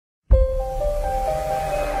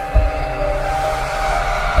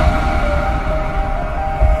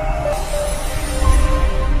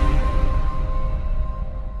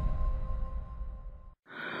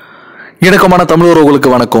இணக்கமான தமிழ் உறவுகளுக்கு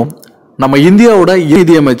வணக்கம். நம்ம இந்தியாவோட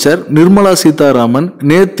நிதியமைச்சர் நிர்மலா சீதாராமன்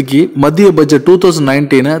நேற்றுக்கு மத்திய பட்ஜெட்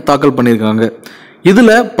 2019 தாக்கல் பண்ணியிருக்காங்க.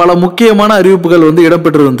 இதுல பல முக்கியமான அறிவிப்புகள்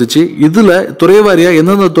இடம்பெற்று இருந்துச்சு. இதுல துறைவாரியா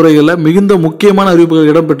எந்தெந்த துறைகளில் மிகுந்த முக்கியமான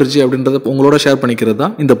அறிவிப்புகள் இடம்பெற்றுச்சு அப்படின்றத உங்களோட ஷேர் பண்ணிக்கிறது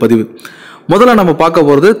தான் இந்த பதிவு. முதல்ல நம்ம பார்க்க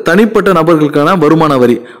போகிறது தனிப்பட்ட நபர்களுக்கான வருமான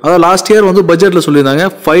வரி. அதாவது லாஸ்ட் இயர் பட்ஜெட்ல சொல்லியிருந்தாங்க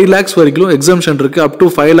 5 lakhs வரைக்கும் எக்ஸம்ஷன் இருக்கு. அப் டு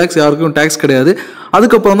 5 lakhs யாருக்கும் டேக்ஸ் கிடையாது.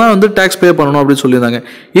 அதுக்கப்புறம் தான் டேக்ஸ் பே பண்ணணும் அப்படின்னு சொல்லியிருந்தாங்க.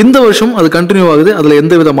 இந்த வருஷம் அது கண்டினியூ ஆகுது. அதில்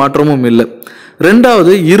எந்தவித மாற்றமும் இல்லை.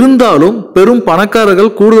 ரெண்டாவது, இருந்தாலும் பெரும்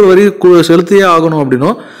பணக்காரர்கள் கூடுதல் வரி செலுத்தியே ஆகணும்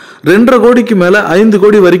அப்படின்னும் 2.5 கோடிக்கு மேலே 5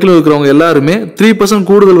 கோடி வரைக்கும் இருக்கிறவங்க எல்லாருமே 3%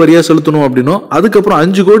 கூடுதல் வரியாக செலுத்தணும் அப்படின்னும், அதுக்கப்புறம்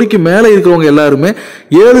 5 கோடிக்கு மேலே இருக்கிறவங்க எல்லாருமே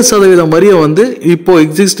 7% வரியை இப்போ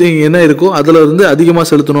எக்ஸிஸ்டிங் என்ன இருக்கோ அதில் அதிகமாக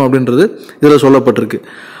செலுத்தணும் அப்படின்றது இதில் சொல்லப்பட்டிருக்கு.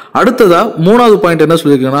 அடுத்ததா 3வது பாயிண்ட் என்ன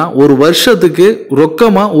சொல்லியிருக்கேன்னா, ஒரு வருஷத்துக்கு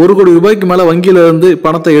ரொக்கமாக 1 கோடி ரூபாய்க்கு மேலே வங்கியில இருந்து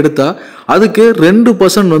பணத்தை எடுத்தா அதுக்கு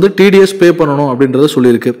 2% டிடிஎஸ் பே பண்ணணும் அப்படின்றத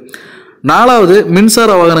சொல்லியிருக்கு. 4வது, மின்சார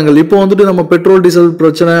வாகனங்கள். இப்போ நம்ம பெட்ரோல் டீசல்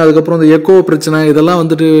பிரச்சனை, அதுக்கப்புறம் இந்த எக்கோ பிரச்சனை,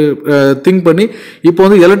 இதெல்லாம் திங்க் பண்ணி இப்போ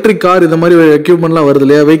எலக்ட்ரிக் கார் இந்த மாதிரி எக்யூப்மெண்ட்லாம் வருது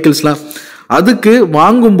இல்லையா, வெஹிக்கிள்ஸ்லாம். அதுக்கு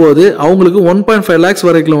வாங்கும்போது அவங்களுக்கு 1.5 lakhs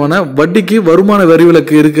வரைக்குமான வட்டிக்கு வருமான வரி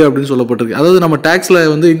விலக்கு இருக்கு அப்படின்னு சொல்லப்பட்டிருக்கு. அதாவது நம்ம டேக்ஸ்ல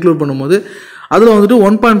இன்க்ளூட் பண்ணும்போது அதில்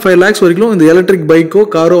 1.5 lakhs வரைக்கும் இந்த எலக்ட்ரிக் பைக்கோ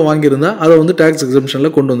காரோ வாங்கியிருந்தா அதை டேக்ஸ்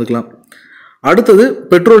எக்ஸம்ஷனில் கொண்டு வந்துக்கலாம். அடுத்தது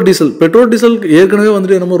பெட்ரோல் டீசல்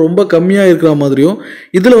ஏற்கனவே நம்ம ரொம்ப கம்மியாக இருக்கிற மாதிரியும்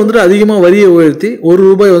இதில் அதிகமாக வரியை உயர்த்தி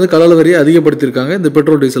 ₹1 கலால் வரியை அதிகப்படுத்தியிருக்காங்க இந்த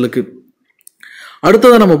பெட்ரோல் டீசலுக்கு.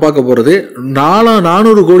 அடுத்ததான் நம்ம பார்க்க போகிறது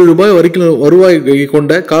 400 கோடி ரூபாய் வரைக்கும் வருவாய்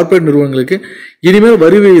கொண்ட கார்ப்பரேட் நிறுவனங்களுக்கு இனிமேல்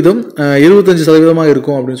வரி விகிதம் 25%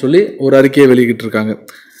 இருக்கும் அப்படின்னு சொல்லி ஒரு அறிக்கையை வெளியிட்டிருக்காங்க.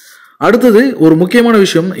 அடுத்தது ஒரு முக்கியமான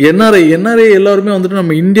விஷயம், என்ஆர்ஐ எல்லாருமே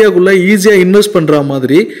நம்ம இந்தியாவுக்குள்ள ஈஸியாக இன்வெஸ்ட் பண்ணுற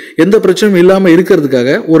மாதிரி எந்த பிரச்சனையும் இல்லாமல்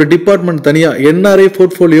இருக்கிறதுக்காக ஒரு டிபார்ட்மெண்ட் தனியாக என்ஆர்ஐ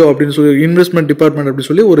போர்ட்ஃபோலியோ அப்படின்னு சொல்லி இன்வெஸ்ட்மெண்ட் டிபார்ட்மெண்ட்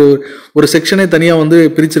அப்படின்னு சொல்லி ஒரு செக்ஷனே தனியாக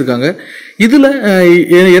பிரிச்சிருக்காங்க. இதில்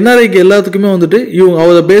என்ஆர்ஐக்கு எல்லாத்துக்குமே இவங்க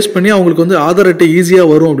அதை பேஸ் பண்ணி அவங்களுக்கு ஆதார் அட்டை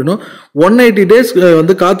ஈஸியாக வரும் அப்படின்னும் 180 days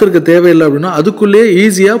காத்திருக்க தேவையில்லை அப்படின்னா அதுக்குள்ளேயே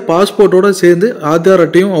ஈஸியாக பாஸ்போர்ட்டோட சேர்ந்து ஆதார்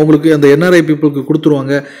அட்டையும் அவங்களுக்கு அந்த என்ஆர்ஐ பீப்புளுக்கு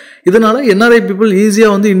கொடுத்துருவாங்க. இதனால என்ஆர்ஐ பீப்புள்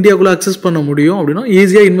ஈஸியாக இந்தியாவுக்குள்ள அக்சஸ் பண்ண முடியும் அப்படின்னும்,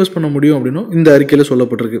 ஈஸியாக இன்வெஸ்ட் பண்ண முடியும் அப்படின்னும் இந்த அறிக்கையில்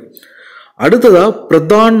சொல்லப்பட்டிருக்கு. அடுத்ததா,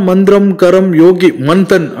 பிரதான் மந்திரம் கரம் யோகி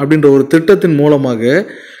மன்தன் அப்படின்ற ஒரு திட்டத்தின் மூலமாக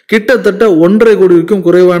கிட்டத்தட்ட 1.5 கோடிக்கும்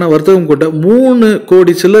குறைவான வர்த்தகம் கொண்ட 3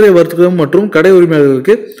 கோடி சில்லறை வர்த்தகம் மற்றும் கடை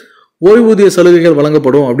உரிமையாளர்களுக்கு ஓய்வூதிய சலுகைகள்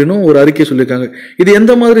வழங்கப்படும் அப்படின்னு ஒரு அறிக்கை சொல்லியிருக்காங்க. இது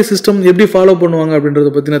எந்த மாதிரி சிஸ்டம், எப்படி ஃபாலோ பண்ணுவாங்க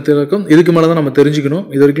அப்படின்றத பற்றின திறக்கம் இதுக்கு மேலே தான் நம்ம தெரிஞ்சுக்கணும்.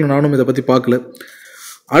 இது வரைக்கும் நானும் இதை பற்றி பார்க்கல.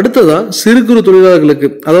 அடுத்ததா, சிறு குறு தொழிலாளர்களுக்கு,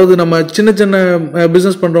 அதாவது நம்ம சின்ன சின்ன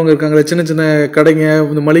பிஸ்னஸ் பண்ணுறவங்க இருக்காங்களே, சின்ன சின்ன கடைங்க,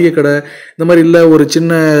 இந்த மளிகை கடை இந்த மாதிரி இல்லை, ஒரு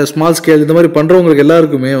சின்ன ஸ்மால் ஸ்கேல் இந்த மாதிரி பண்ணுறவங்களுக்கு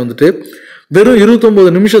எல்லாருக்குமே வெறும்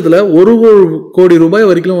 29 நிமிஷத்தில் 1 கோடி ரூபாய்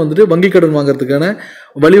வரைக்கும் வங்கி கடன் வாங்குறதுக்கான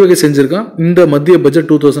வழிவகை செஞ்சுருக்கான் இந்த மத்திய பட்ஜெட்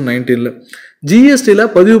 2019. ஜிஎஸ்டியில்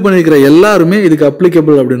பதிவு பண்ணியிருக்கிற எல்லாருமே இதுக்கு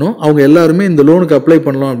அப்ளிகபிள் அப்படின்னும், அவங்க எல்லாருமே இந்த லோனுக்கு அப்ளை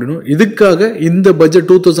பண்ணலாம் அப்படின்னும், இதுக்காக இந்த பட்ஜெட்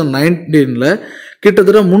 2019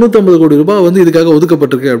 கிட்டத்தட்ட 350 கோடி ரூபாய் இதுக்காக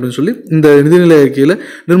ஒதுக்கப்பட்டிருக்கு அப்படின்னு சொல்லி இந்த நிதிநிலை அறிக்கையில்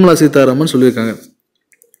நிர்மலா சீதாராமன் சொல்லியிருக்காங்க.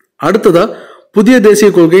 அடுத்ததா, புதிய தேசிய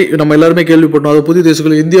கொள்கை நம்ம எல்லாருமே கேள்விப்பட்டோம். அது புதிய தேசிய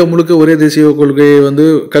கொள்கை, இந்தியா முழுக்க ஒரே தேசிய கொள்கையை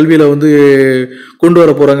கல்வியில கொண்டு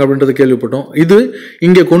வர போறாங்க அப்படின்றத கேள்விப்பட்டோம். இது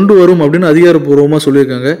இங்கே கொண்டு வரும் அப்படின்னு அதிகாரப்பூர்வமாக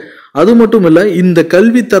சொல்லியிருக்காங்க. அது மட்டும் இல்லை, இந்த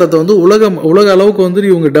கல்வி தரத்தை உலக அளவுக்கு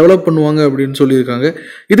இவங்க டெவலப் பண்ணுவாங்க அப்படின்னு சொல்லியிருக்காங்க.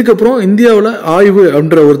 இதுக்கப்புறம் இந்தியாவில் ஆய்வு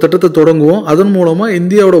அப்படின்ற ஒரு திட்டத்தை தொடங்குவோம். அதன் மூலமா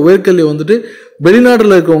இந்தியாவோட உயர்கல்வி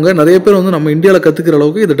வெளிநாட்டில் இருக்கவங்க நிறைய பேர் நம்ம இந்தியாவில் கற்றுக்கிற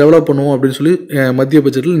அளவுக்கு இதை டெவலப் பண்ணுவோம் அப்படின்னு சொல்லி மத்திய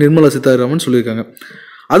பட்ஜெட்டில் நிர்மலா சீதாராமன் சொல்லியிருக்காங்க.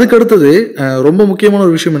 அதுக்கு அடுத்தது ரொம்ப முக்கியமான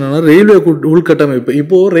ஒரு விஷயம் என்னன்னா, ரயில்வே உள்கட்டமைப்பு.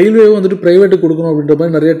 இப்போ ரயில்வே பிரைவேட்டுக்கு கொடுக்கணும் அப்படின்ற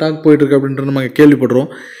மாதிரி நிறைய டாக் போயிட்டு இருக்கு அப்படின்ற நம்ம கேள்விப்படுறோம்.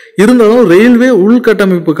 இருந்தாலும் ரயில்வே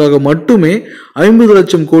உள்கட்டமைப்புக்காக மட்டுமே 50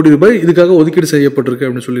 லட்சம் கோடி ரூபாய் இதுக்காக ஒதுக்கீடு செய்யப்பட்டிருக்கு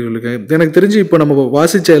அப்படின்னு சொல்லியிருக்காங்க. எனக்கு தெரிஞ்சு இப்போ நம்ம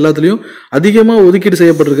வாசிச்ச எல்லாத்துலேயும் அதிகமாக ஒதுக்கீடு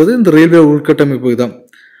செய்யப்பட்டிருக்கிறது இந்த ரயில்வே உள்கட்டமைப்புக்கு தான்.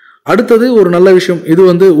 அடுத்தது ஒரு நல்ல விஷயம், இது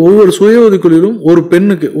ஒவ்வொரு சுய ஒதுக்கீடுகளும் ஒரு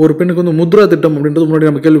பெண்ணுக்கு முத்ரா திட்டம் அப்படின்றது முன்னாடி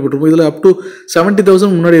நம்ம கேள்விப்பட்டிருப்போம். இதில் அப் டு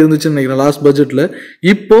 70,000 முன்னாடி இருந்துச்சுன்னு நினைக்கிறேன் லாஸ்ட் பட்ஜெட்டில்.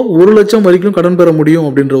 இப்போ 1 லட்சம் வரைக்கும் கடன் பெற முடியும்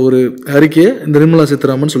அப்படின்ற ஒரு அறிக்கையை இந்த நிர்மலா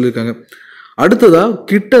சீதாராமன் சொல்லியிருக்காங்க. அடுத்ததா,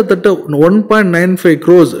 கிட்டத்தட்ட 1.95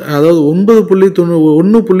 crores, அதாவது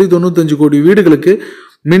 1.95 கோடி வீடுகளுக்கு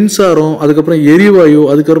மின்சாரம், அதுக்கப்புறம் எரிவாயு,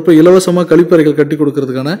 அதுக்கப்புறம் இலவசமாக கழிப்பறைகள் கட்டி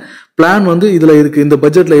கொடுக்கறதுக்கான பிளான் இதில் இருக்குது, இந்த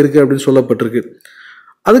பட்ஜெட்டில் இருக்குது அப்படின்னு சொல்லப்பட்டிருக்கு.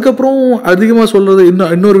 அதுக்கப்புறம் அதிகமாக சொல்றது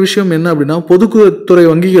இன்னொரு விஷயம் என்ன அப்படின்னா, பொதுத்துறை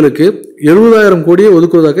வங்கிகளுக்கு 70,000 கோடியை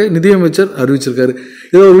ஒதுக்குவதாக நிதியமைச்சர் அறிவிச்சிருக்காரு.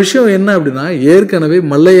 இது ஒரு விஷயம் என்ன அப்படின்னா, ஏற்கனவே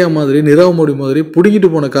மல்லையா மாதிரி, நிரவ் மோடி மாதிரி புடுங்கிட்டு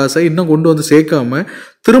போன காசை இன்னும் கொண்டு வந்து சேர்க்காம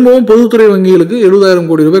திரும்பவும் பொதுத்துறை வங்கிகளுக்கு 70,000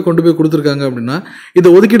 கோடி ரூபாய் கொண்டு போய் கொடுத்துருக்காங்க அப்படின்னா, இது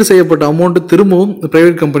ஒதுக்கீடு செய்யப்பட்ட அமௌண்ட் திரும்பவும்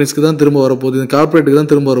பிரைவேட் கம்பெனிஸ்க்கு தான் திரும்ப வரப்போகுது, இந்த கார்பரேட்டுக்கு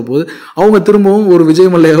தான் திரும்ப வரப்போகுது. அவங்க திரும்பவும் ஒரு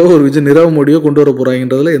விஜய் மல்லையாவோ ஒரு நிரவ் மோடியோ கொண்டு வர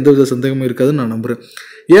போறாங்கன்றதுல எந்தவித சந்தேகமும் இருக்காதுன்னு நான் நம்புறேன்.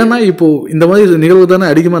 ஏன்னா இப்போ இந்த மாதிரி நிகழ்வு தானே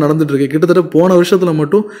அதிகமாக நடந்துட்டு இருக்கு. கிட்டத்தட்ட போன வருஷத்துல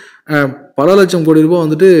மட்டும் பல லட்சம் கோடி ரூபாய்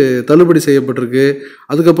வந்துட்டு தள்ளுபடி செய்யப்பட்டிருக்கு,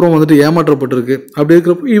 அதுக்கப்புறம் வந்துட்டு ஏமாற்றப்பட்டிருக்கு. அப்படி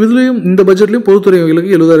இருக்கிறப்போ இதுலயும் இந்த பட்ஜெட்லயும் பொதுத்துறை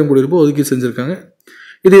வங்கிகளுக்கு 70,000 கோடி ரூபாய் ஒதுக்கீடு செஞ்சிருக்காங்க.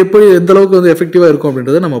 இது எப்படி எந்த அளவுக்கு வந்து எஃபெக்டிவா இருக்கும்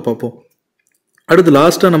அப்படின்றத நம்ம பார்ப்போம். அடுத்து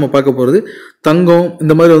லாஸ்ட்டாக நம்ம பார்க்க போகிறது தங்கம்.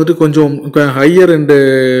 இந்த மாதிரி வந்துட்டு கொஞ்சம் ஹையர் அண்டு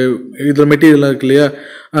இதில் மெட்டீரியல்லாம் இருக்கு இல்லையா,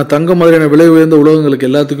 தங்கம் மாதிரியான விலை உயர்ந்த உலகங்களுக்கு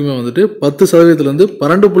எல்லாத்துக்குமே வந்துட்டு 10%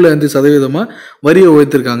 12.5% வரியை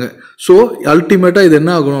உயர்த்திருக்காங்க. ஸோ அல்டிமேட்டாக இது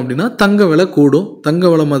என்ன ஆகணும் அப்படின்னா, தங்க விலை கூடும். தங்க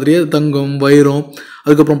விலை மாதிரியே தங்கம், வைரம்,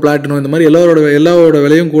 அதுக்கப்புறம் பிளாட்டினம், இந்த மாதிரி எல்லாரோட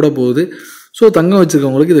விலையும் கூட போகுது. ஸோ தங்கம்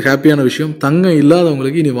வச்சுருக்கவங்களுக்கு இது ஹாப்பியான விஷயம். தங்கம்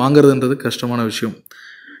இல்லாதவங்களுக்கு இனி வாங்குறதுன்றது கஷ்டமான விஷயம்.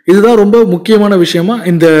 இதுதான் ரொம்ப முக்கியமான விஷயமா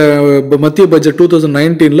இந்த மத்திய பட்ஜெட்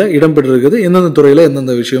 2019 இடம்பெற்றிருக்குது. எந்தெந்த துறையில்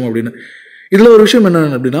எந்தெந்த விஷயம் அப்படின்னு. இதில் ஒரு விஷயம் என்ன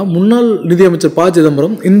அப்படின்னா, முன்னாள் நிதியமைச்சர் ப.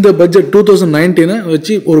 சிதம்பரம் இந்த பட்ஜெட் 2019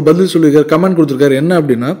 வச்சு ஒரு பதில் சொல்லியிருக்காரு, கமெண்ட் கொடுத்துருக்காரு. என்ன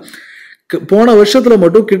அப்படின்னா, போன வருஷத்துல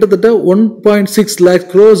மட்டும் கிட்டத்தட்ட 1.6 lakh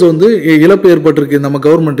crores வந்து இழப்பு ஏற்பட்டிருக்கு நம்ம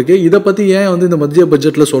கவர்மெண்ட்டுக்கு. இதை பத்தி ஏன் வந்து இந்த மத்திய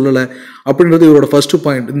பட்ஜெட்ல சொல்லலை அப்படின்றது இவரோட ஃபர்ஸ்ட்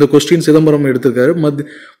பாயிண்ட். இந்த கொஸ்டின் சிதம்பரம் எடுத்திருக்காரு,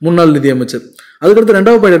 முன்னாள் நிதியமைச்சர். அதுக்கடுத்து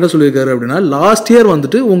ரெண்டாவது பாயிண்ட் என்ன சொல்லியிருக்காரு அப்படின்னா, லாஸ்ட் இயர்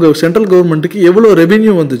வந்துட்டு உங்க சென்ட்ரல் கவர்மெண்ட்டுக்கு எவ்வளோ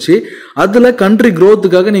ரெவென்யூ வந்துச்சு, அதுல கண்ட்ரி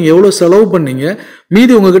க்ரோத்துக்காக நீங்க எவ்வளோ செலவு பண்ணீங்க,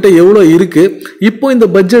 மீதி உங்ககிட்ட எவ்வளோ இருக்கு, இப்போ இந்த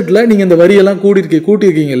பட்ஜெட்ல நீங்க இந்த வரியெல்லாம்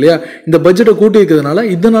கூட்டியிருக்கீங்க இல்லையா, இந்த பட்ஜெட்டை கூட்டியிருக்கிறதுனால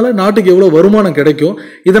இதனால நாட்டுக்கு எவ்வளோ வருமானம் கிடைக்கும்,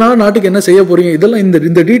 இதனால நாட்டுக்கு என்ன செய்ய போறீங்க, இதெல்லாம்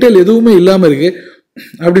இந்த டீட்டெயில் எதுவுமே இல்லாம இருக்கு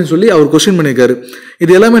அப்படின்னு சொல்லி அவர் கொஸ்டின் பண்ணியிருக்காரு.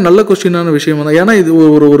 இது எல்லாமே நல்ல கொஸ்டினான விஷயம் தான். ஏன்னா இது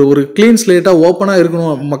ஒரு கிளீன் ஸ்லேட்டா ஓப்பனா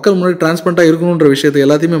இருக்கணும், மக்கள் முன்னாடி டிரான்ஸ்பரண்டா இருக்கணும்ன்ற விஷயத்தை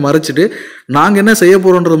எல்லாத்தையுமே மறைச்சிட்டு நாங்க என்ன செய்ய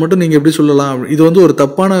போறோன்றதை மட்டும் நீங்க எப்படி சொல்லலாம், இது வந்து ஒரு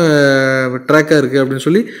தப்பான ட்ராக்கா இருக்கு அப்படின்னு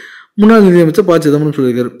சொல்லி முன்னாள் நிதியமைச்சர் ப. சிதம்பரம்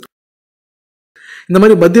சொல்லியிருக்காரு. இந்த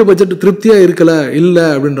மாதிரி மத்திய பட்ஜெட் திருப்தியா இல்லை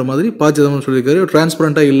அப்படின்ற மாதிரி ப. சிதம்பரம் சொல்லியிருக்காரு,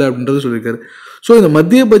 டிரான்ஸ்பரண்டா இல்லை அப்படின்றது சொல்லியிருக்காரு. ஸோ இந்த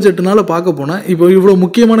மத்திய பட்ஜெட்னால பார்க்க போனா இப்போ இவ்வளோ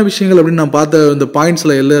முக்கியமான விஷயங்கள் அப்படின்னு நான் பார்த்த இந்த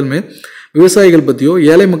பாயிண்ட்ஸ்ல எல்லாருமே விவசாயிகள் பற்றியோ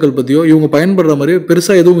ஏழை மக்கள் பற்றியோ இவங்க பயன்படுற மாதிரி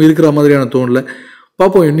பெருசாக எதுவும் இருக்கிற மாதிரியான தோணல.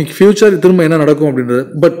 பார்ப்போம் இன்னைக்கு ஃபியூச்சர் திரும்ப என்ன நடக்கும் அப்படின்றது.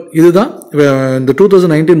 பட் இதுதான் இந்த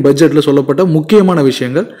 2019 பட்ஜெட்டில் சொல்லப்பட்ட முக்கியமான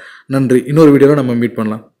விஷயங்கள். நன்றி. இன்னொரு வீடியோவில் நம்ம மீட்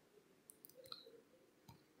பண்ணலாம்.